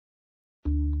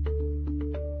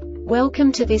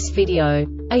Welcome to this video.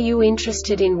 Are you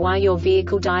interested in why your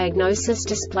vehicle diagnosis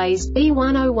displays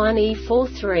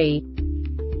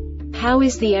B101E-43? How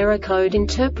is the error code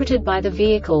interpreted by the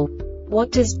vehicle?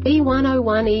 What does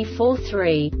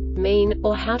B101E-43 mean,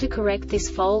 or how to correct this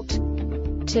fault?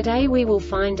 Today we will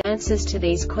find answers to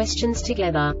these questions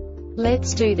together.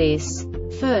 Let's do this.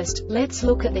 First, let's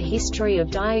look at the history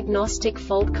of diagnostic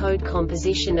fault code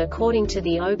composition according to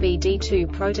the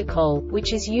OBD2 protocol,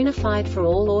 which is unified for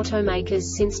all automakers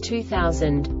since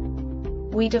 2000.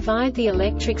 We divide the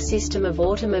electric system of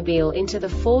automobile into the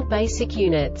four basic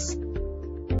units: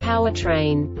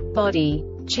 powertrain, body,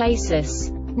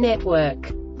 chassis,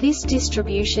 network. This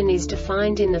distribution is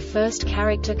defined in the first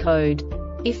character code.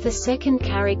 If the second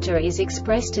character is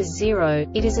expressed as 0,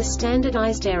 it is a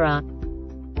standardized error.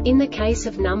 In the case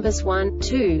of numbers 1,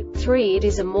 2, 3, it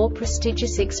is a more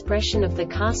prestigious expression of the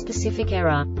car-specific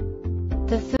error.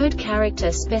 The third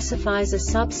character specifies a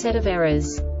subset of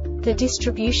errors. The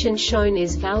distribution shown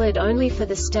is valid only for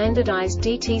the standardized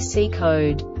DTC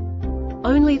code.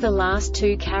 Only the last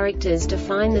two characters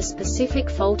define the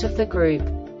specific fault of the group.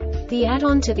 The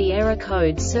add-on to the error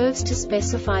code serves to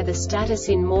specify the status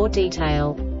in more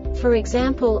detail. For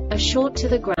example, a short to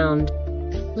the ground.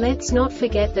 Let's not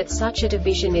forget that such a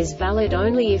division is valid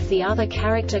only if the other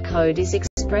character code is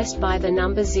expressed by the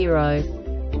number 0.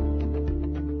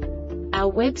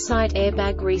 Our website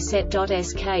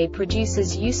airbagreset.sk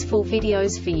produces useful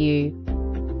videos for you.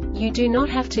 You do not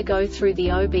have to go through the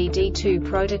OBD2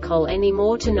 protocol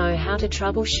anymore to know how to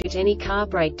troubleshoot any car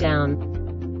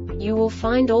breakdown. You will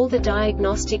find all the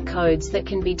diagnostic codes that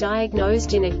can be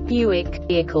diagnosed in a Buick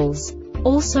vehicles.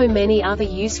 Also many other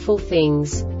useful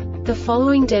things. The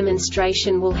following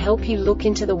demonstration will help you look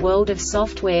into the world of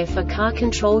software for car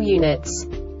control units.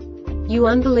 You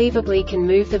unbelievably can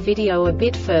move the video a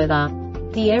bit further.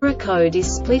 The error code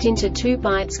is split into 2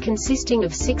 bytes consisting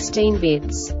of 16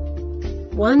 bits.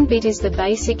 1 bit is the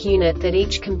basic unit that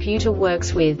each computer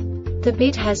works with. The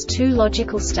bit has 2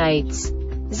 logical states: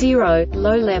 0,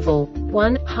 low level,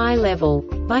 1, high level.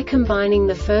 By combining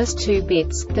the first 2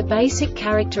 bits, the basic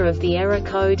character of the error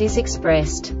code is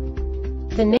expressed.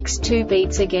 The next 2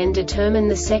 beats again determine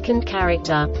the second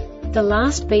character. The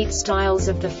last beat styles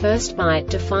of the first byte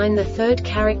define the third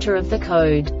character of the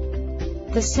code.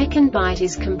 The second byte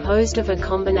is composed of a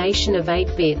combination of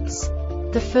 8 bits.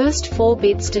 The first 4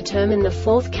 bits determine the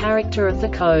fourth character of the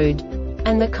code.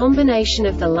 And the combination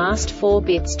of the last 4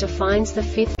 bits defines the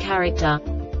fifth character.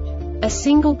 A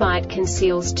single byte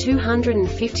conceals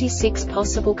 256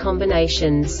 possible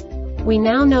combinations. We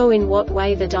now know in what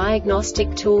way the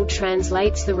diagnostic tool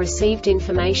translates the received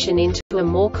information into a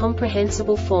more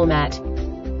comprehensible format.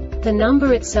 The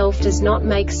number itself does not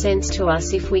make sense to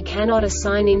us if we cannot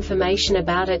assign information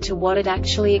about it to what it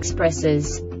actually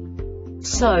expresses.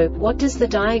 So, what does the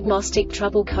Diagnostic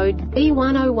Trouble Code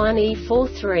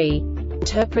B101E-43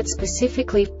 interpret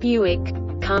specifically for Buick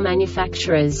car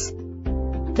manufacturers?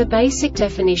 The basic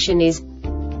definition is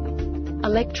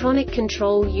Electronic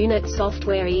Control Unit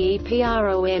Software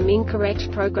EEPROM incorrect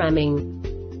programming.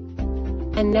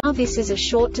 And now this is a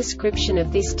short description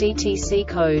of this DTC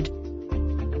code.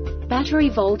 Battery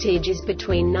voltage is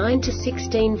between 9 to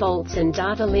 16 volts and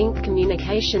data link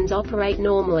communications operate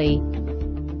normally.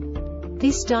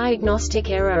 This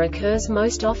diagnostic error occurs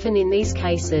most often in these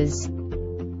cases.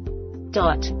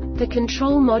 The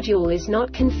control module is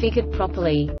not configured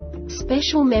properly.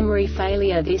 Special memory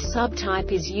failure. This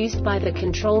subtype is used by the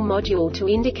control module to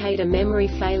indicate a memory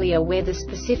failure where the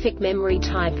specific memory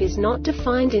type is not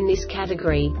defined in this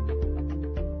category.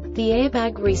 The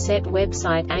Airbag Reset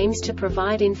website aims to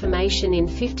provide information in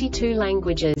 52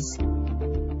 languages.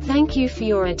 Thank you for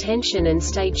your attention and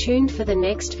stay tuned for the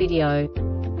next video.